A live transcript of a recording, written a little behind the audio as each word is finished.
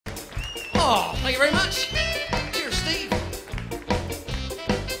Oh, thank you very much. Cheers, Steve.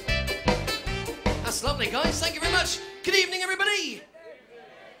 That's lovely, guys. Thank you very much. Good evening, everybody.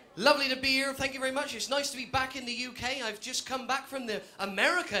 Lovely to be here. Thank you very much. It's nice to be back in the UK. I've just come back from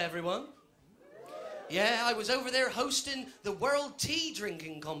America, everyone. Yeah, I was over there hosting the World Tea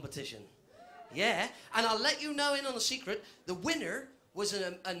Drinking Competition. Yeah, and I'll let you know in on a secret, the winner was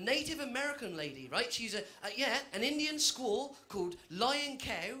a Native American lady, right? She's an Indian squaw called Lion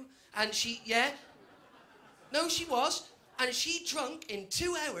Cow, and no, she was, and she drunk in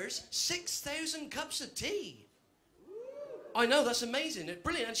 2 hours 6,000 cups of tea. I know, that's amazing. It's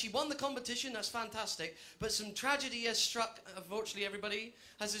brilliant, and she won the competition. That's fantastic. But some tragedy has struck, unfortunately, everybody,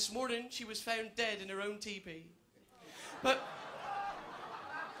 as this morning she was found dead in her own teepee. But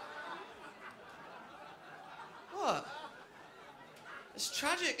what? It's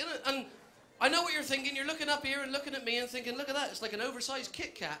tragic, isn't it? And I know what you're thinking. You're looking up here and looking at me and thinking, look at that. It's like an oversized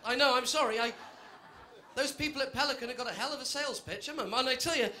Kit Kat. I know, I'm sorry. Those people at Pelican have got a hell of a sales pitch, haven't they? And I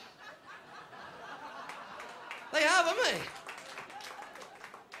tell you, they have, haven't they?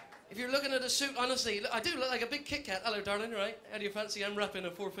 If you're looking at a suit, honestly, I do look like a big Kit Kat. Hello, darling, right? How do you fancy I'm wrapping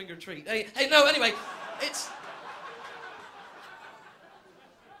a 4-finger treat? Hey, no, anyway, it's...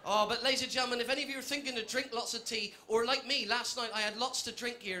 Oh, but ladies and gentlemen, if any of you are thinking to drink lots of tea, or like me, last night, I had lots to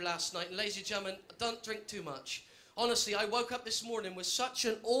drink here last night, and ladies and gentlemen, don't drink too much. Honestly, I woke up this morning with such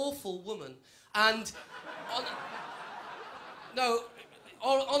an awful woman, and...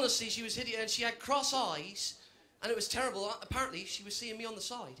 honestly, she was hideous, and she had cross eyes, and it was terrible. Apparently, she was seeing me on the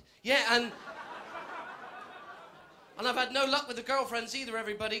side. Yeah, and I've had no luck with the girlfriends either,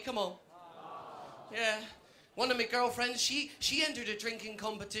 everybody. Come on. Yeah. One of my girlfriends, she entered a drinking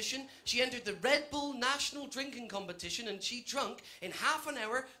competition. She entered the Red Bull National Drinking Competition, and she drunk, in half an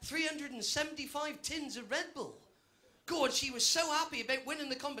hour, 375 tins of Red Bull. God, she was so happy about winning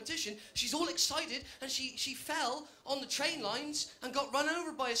the competition. She's all excited, and she fell on the train lines and got run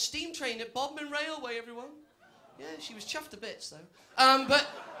over by a steam train at Bodmin Railway, everyone. Yeah, she was chuffed to bits, though. But...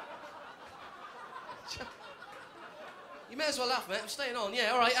 You may as well laugh, mate. I'm staying on.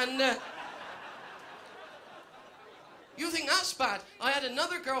 Yeah, all right. And you think that's bad? I had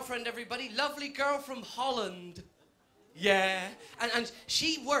another girlfriend, everybody. Lovely girl from Holland. Yeah. And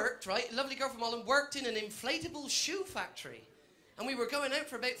she worked, right? Lovely girl from Holland worked in an inflatable shoe factory. And we were going out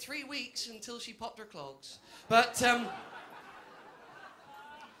for about 3 weeks until she popped her clogs. But,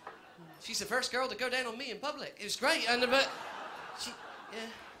 she's the first girl to go down on me in public. It was great. And, yeah.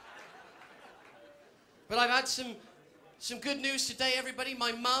 But I've had some good news today, everybody.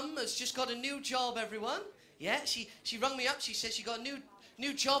 My mum has just got a new job, everyone. Yeah, she rung me up. She said she got a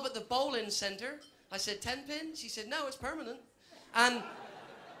new job at the bowling centre. I said, 10 pin? She said, no, it's permanent. And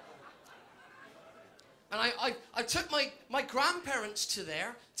I took my grandparents to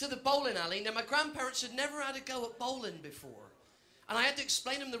the bowling alley. Now, my grandparents had never had a go at bowling before. And I had to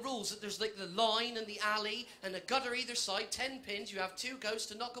explain them the rules, that there's like the line and the alley and a gutter either side, 10 pins, you have 2 goes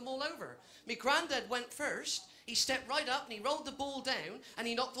to knock them all over. My granddad went first, he stepped right up and he rolled the ball down and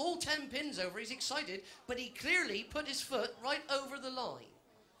he knocked all 10 pins over, he's excited, but he clearly put his foot right over the line.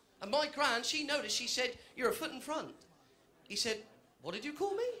 And my gran, she noticed, she said, you're a foot in front. He said, what did you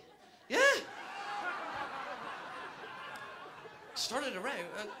call me? Yeah. Started around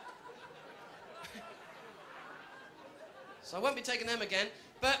and... So I won't be taking them again,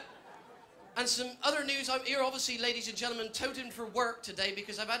 and some other news. I'm here, obviously, ladies and gentlemen, toting for work today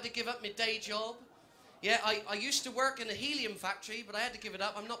because I've had to give up my day job. Yeah, I used to work in a helium factory, but I had to give it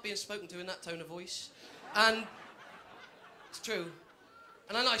up. I'm not being spoken to in that tone of voice. And it's true.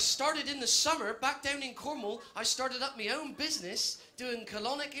 And then I started in the summer, back down in Cornwall, I started up my own business doing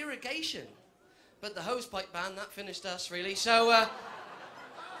colonic irrigation. But the hosepipe ban, that finished us, really. So,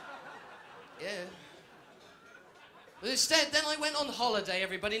 yeah. But instead, then I went on holiday,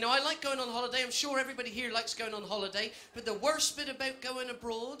 everybody. Now, I like going on holiday. I'm sure everybody here likes going on holiday. But the worst bit about going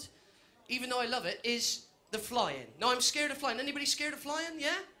abroad, even though I love it, is the flying. Now, I'm scared of flying. Anybody scared of flying?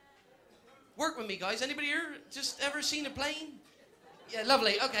 Yeah? Work with me, guys. Anybody here just ever seen a plane? Yeah,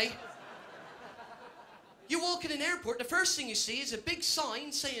 lovely. Okay. You walk in an airport, the first thing you see is a big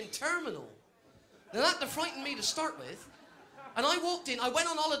sign saying terminal. Now, that frightened me to start with. And I walked in. I went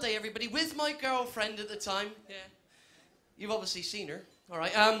on holiday, everybody, with my girlfriend at the time. Yeah. You've obviously seen her. All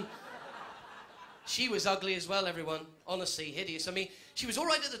right. She was ugly as well, everyone. Honestly, hideous. I mean, she was all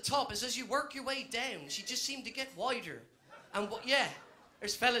right at the top. As you work your way down, she just seemed to get wider. And yeah,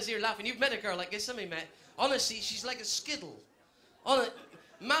 there's fellas here laughing. You've met a girl like this, haven't you, met? Honestly, she's like a skittle. On a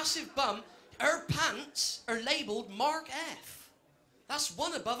massive bum. Her pants are labelled Mark F. That's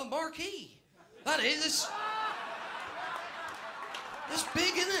one above a Mark E. That is. It's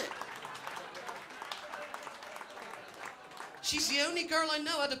big, isn't it? She's the only girl I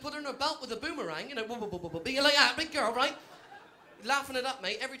know how to put her in her belt with a boomerang, you know, being like that, big girl, right? Laughing it up,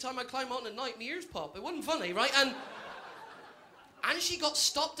 mate. Every time I climb on at night, my ears pop. It wasn't funny, right? And she got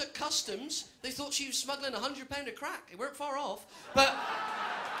stopped at customs. They thought she was smuggling £100 of crack. They weren't far off, but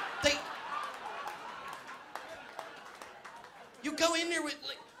you go in there with,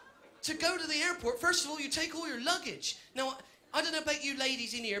 like, to go to the airport, first of all, you take all your luggage. Now, I don't know about you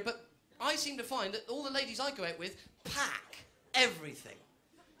ladies in here, but I seem to find that all the ladies I go out with pack everything.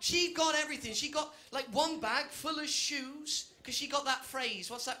 She got everything. She got, like, one bag full of shoes, because she got that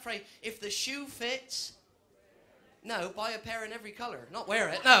phrase. What's that phrase? If the shoe fits... No, buy a pair in every colour. Not wear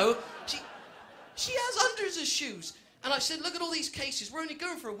it. No. She has hundreds of shoes. And I said, look at all these cases. We're only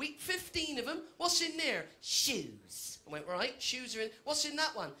going for a week. 15 of them. What's in there? Shoes. I went, right, shoes are in. What's in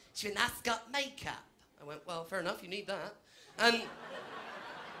that one? She went, that's got makeup. I went, well, fair enough, you need that. And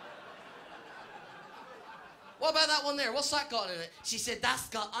what about that one there? What's that got in it? She said, that's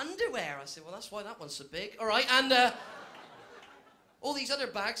got underwear. I said, well, that's why that one's so big. All right, and all these other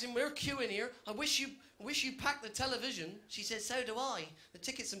bags, and we're queuing here. I wish you packed the television. She said, so do I. The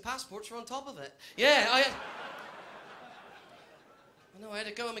tickets and passports were on top of it. Yeah, I know, I had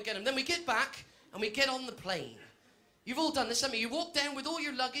to go home and get them. Then we get back, and we get on the plane. You've all done this, haven't you? You walk down with all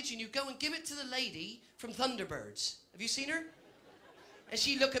your luggage, and you go and give it to the lady from Thunderbirds. Have you seen her? And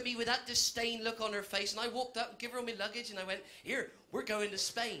she looked at me with that disdain look on her face, and I walked up and gave her all my luggage, and I went, here, we're going to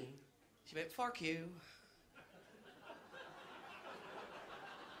Spain. She went, fuck you.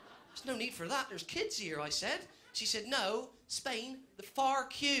 There's no need for that. There's kids here, I said. She said, no, Spain, the far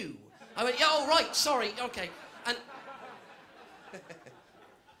Q. I went, yeah, oh, right, sorry, okay. And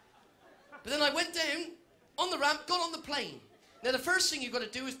but then I went down on the ramp, got on the plane. Now, the first thing you've got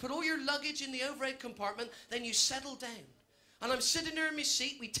to do is put all your luggage in the overhead compartment, then you settle down. And I'm sitting there in my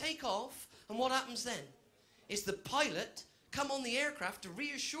seat, we take off, and what happens then is the pilot come on the aircraft to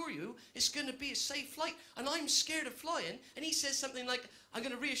reassure you it's going to be a safe flight. And I'm scared of flying, and he says something like, I'm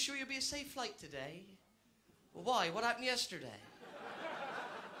going to reassure you it'll be a safe flight today. Well, why? What happened yesterday?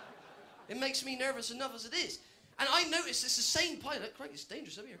 It makes me nervous enough as it is. And I noticed it's the same pilot. Crikey, it's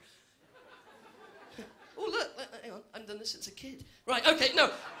dangerous over here. Oh, look, hang on, I haven't done this since a kid. Right, okay,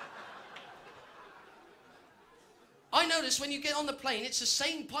 no. I noticed when you get on the plane, it's the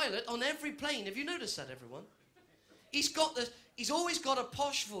same pilot on every plane. Have you noticed that, everyone? He's always got a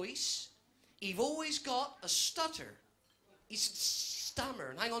posh voice. He's always got a stutter. He's stammer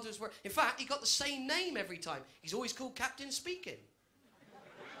and hang on to his word. In fact, he got the same name every time. He's always called Captain Speaking.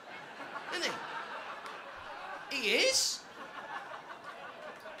 Isn't he? He is.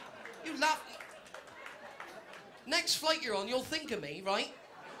 You laugh. Next flight you're on, you'll think of me, right?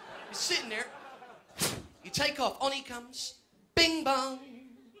 You're sitting there. You take off. On he comes. Bing bong.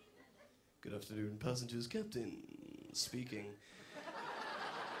 Good afternoon, passengers. Captain speaking.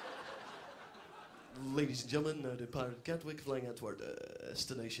 Ladies and gentlemen, departed Gatwick, flying out to our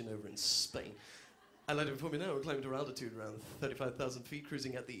destination over in Spain. I'd like to inform you now, we're climbing to altitude around 35,000 feet,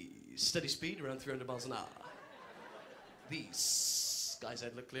 cruising at the steady speed around 300 miles an hour. The skies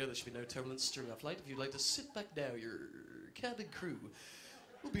ahead look clear, there should be no turbulence during our flight. If you'd like to sit back now, your cabin crew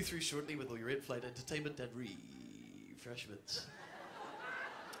will be through shortly with all your in-flight entertainment and refreshments.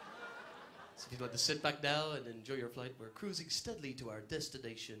 So if you'd like to sit back now and enjoy your flight, we're cruising steadily to our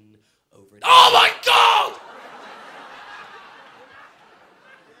destination over in... Oh my God!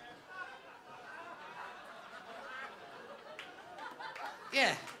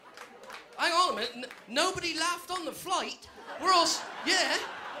 Yeah. Hang on a minute. Nobody laughed on the flight. We're all... Yeah.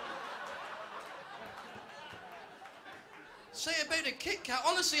 Say about a Kit Kat.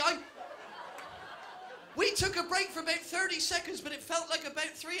 Honestly, we took a break for about 30 seconds, but it felt like about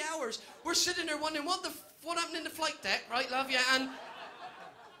 3 hours. We're sitting there wondering what happened in the flight deck, right, love? Yeah, and...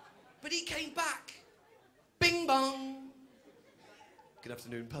 But he came back. Bing bong. Good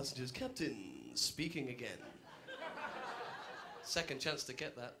afternoon, passengers. Captain speaking again. Second chance to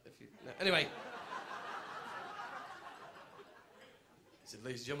get that. If you... No. Anyway. He said,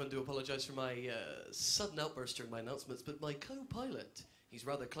 ladies and gentlemen, I do apologise for my sudden outburst during my announcements, but my co-pilot, he's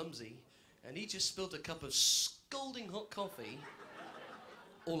rather clumsy, and he just spilled a cup of scalding hot coffee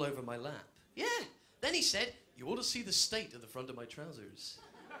all over my lap. Yeah. Then he said, you ought to see the state of the front of my trousers.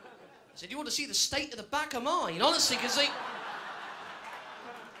 I said, you ought to see the state of the back of mine, honestly, because they...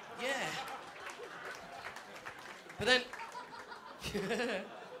 Yeah. But then...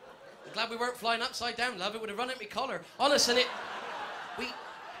 I'm glad we weren't flying upside down, love. It would have run at me collar. Honestly,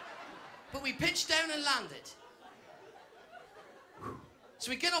 But we pitched down and landed.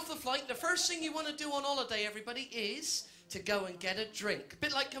 So we get off the flight. The first thing you want to do on holiday, everybody, is to go and get a drink. A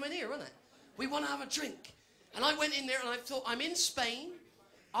bit like coming here, isn't it? We want to have a drink. And I went in there and I thought, I'm in Spain.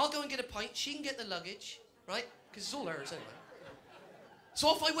 I'll go and get a pint. She can get the luggage, right? Because it's all hers anyway. So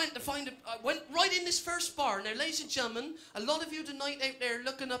off I went to find I went right in this first bar. Now, ladies and gentlemen, a lot of you tonight out there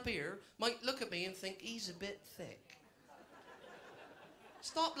looking up here might look at me and think, he's a bit thick.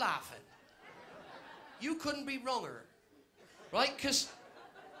 Stop laughing. You couldn't be wronger. Right? Because...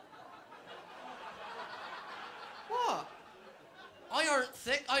 What? I aren't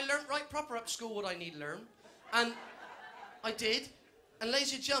thick. I learnt right proper up school what I need to learn. And I did. And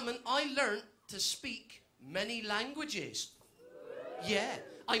ladies and gentlemen, I learnt to speak many languages. Yeah,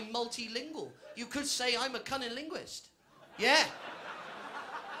 I'm multilingual. You could say I'm a cunning linguist. Yeah.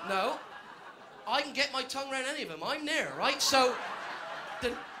 No. I can get my tongue around any of them. I'm there, right? So,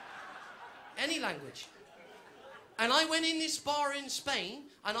 any language. And I went in this bar in Spain,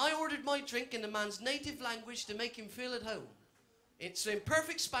 and I ordered my drink in the man's native language to make him feel at home. It's in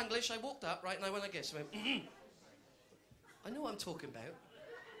perfect Spanglish. I walked up, right, and I went like this. I went, mm-hmm. I know what I'm talking about.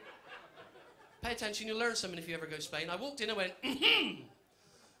 Pay attention, you'll learn something if you ever go to Spain. I walked in and went, mm-hmm.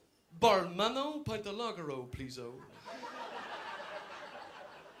 Barmano, pint de lagero, please-o.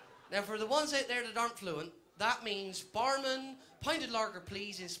 Now, for the ones out there that aren't fluent, that means barman, pint of lager,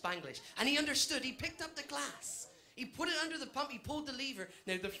 please, in Spanglish. And he understood. He picked up the glass. He put it under the pump. He pulled the lever.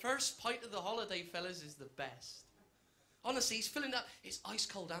 Now, the first pint of the holiday, fellas, is the best. Honestly, he's filling up. It's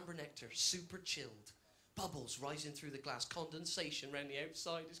ice-cold amber nectar, super chilled. Bubbles rising through the glass. Condensation round the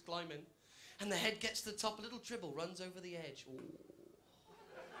outside is climbing. And the head gets to the top. A little dribble runs over the edge. Ooh.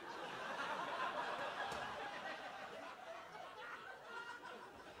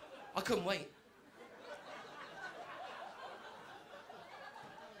 I couldn't wait.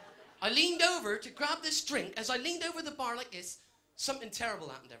 I leaned over to grab this drink. As I leaned over the bar like this, something terrible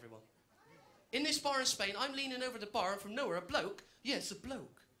happened, everyone. In this bar in Spain, I'm leaning over the bar, and from nowhere, a bloke, yes, a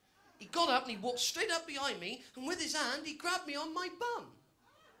bloke. He got up and he walked straight up behind me, and with his hand, he grabbed me on my bum.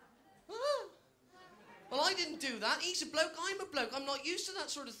 Ah. Well, I didn't do that. He's a bloke, I'm a bloke. I'm not used to that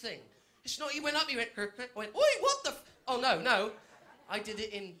sort of thing. It's not, he went up, he went, I went, oi, what the oh, no. I did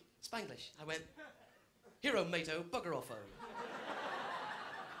it in Spanglish. I went, hero, mate-o, bugger off-o.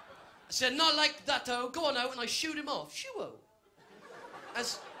 I said, not like that-o, go on-o, and I shoot him off. Shoo-o.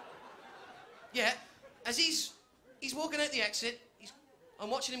 As he's walking out the exit, I'm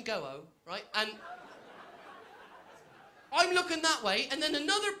watching him go-o, right? And I'm looking that way, and then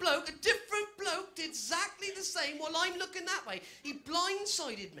another bloke, a different bloke, did exactly the same while I'm looking that way. He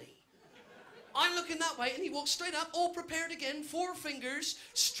blindsided me. I'm looking that way, and he walked straight up, all prepared again, 4 fingers,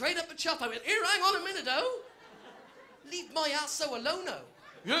 straight up a chop. I went, here, hang on a minute-o. Leave my ass so alone-o.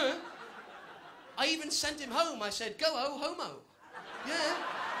 Yeah. I even sent him home. I said, go-o, homo. Yeah.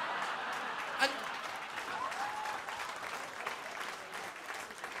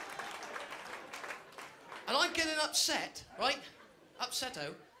 And I'm getting upset, right?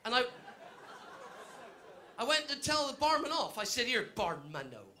 Upset-o. And I went to tell the barman off. I said, here,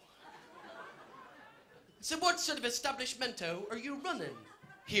 barman-o. I said, what sort of establishmento are you running,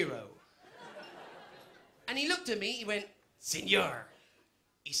 hero? And he looked at me, he went, senor.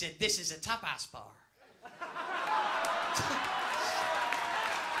 He said, this is a tapas bar.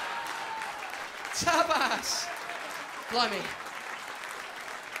 Tapas! Blimey.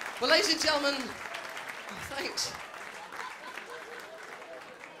 Well, ladies and gentlemen, thanks.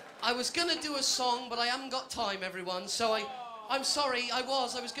 I was going to do a song, but I haven't got time, everyone, so I'm sorry, I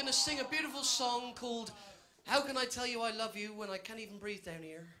was going to sing a beautiful song called How Can I Tell You I Love You When I Can't Even Breathe Down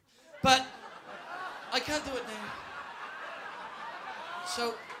Here? But I can't do it now.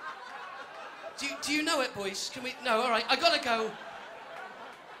 So, do you know it, boys? Can we? No, all right, I gotta go.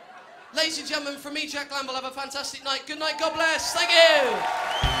 Ladies and gentlemen, from me, Jack Glanville, have a fantastic night. Good night, God bless, thank you!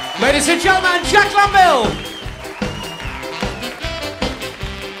 Ladies and gentlemen, Jack Glanville!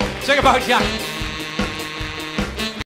 Sing about Jack.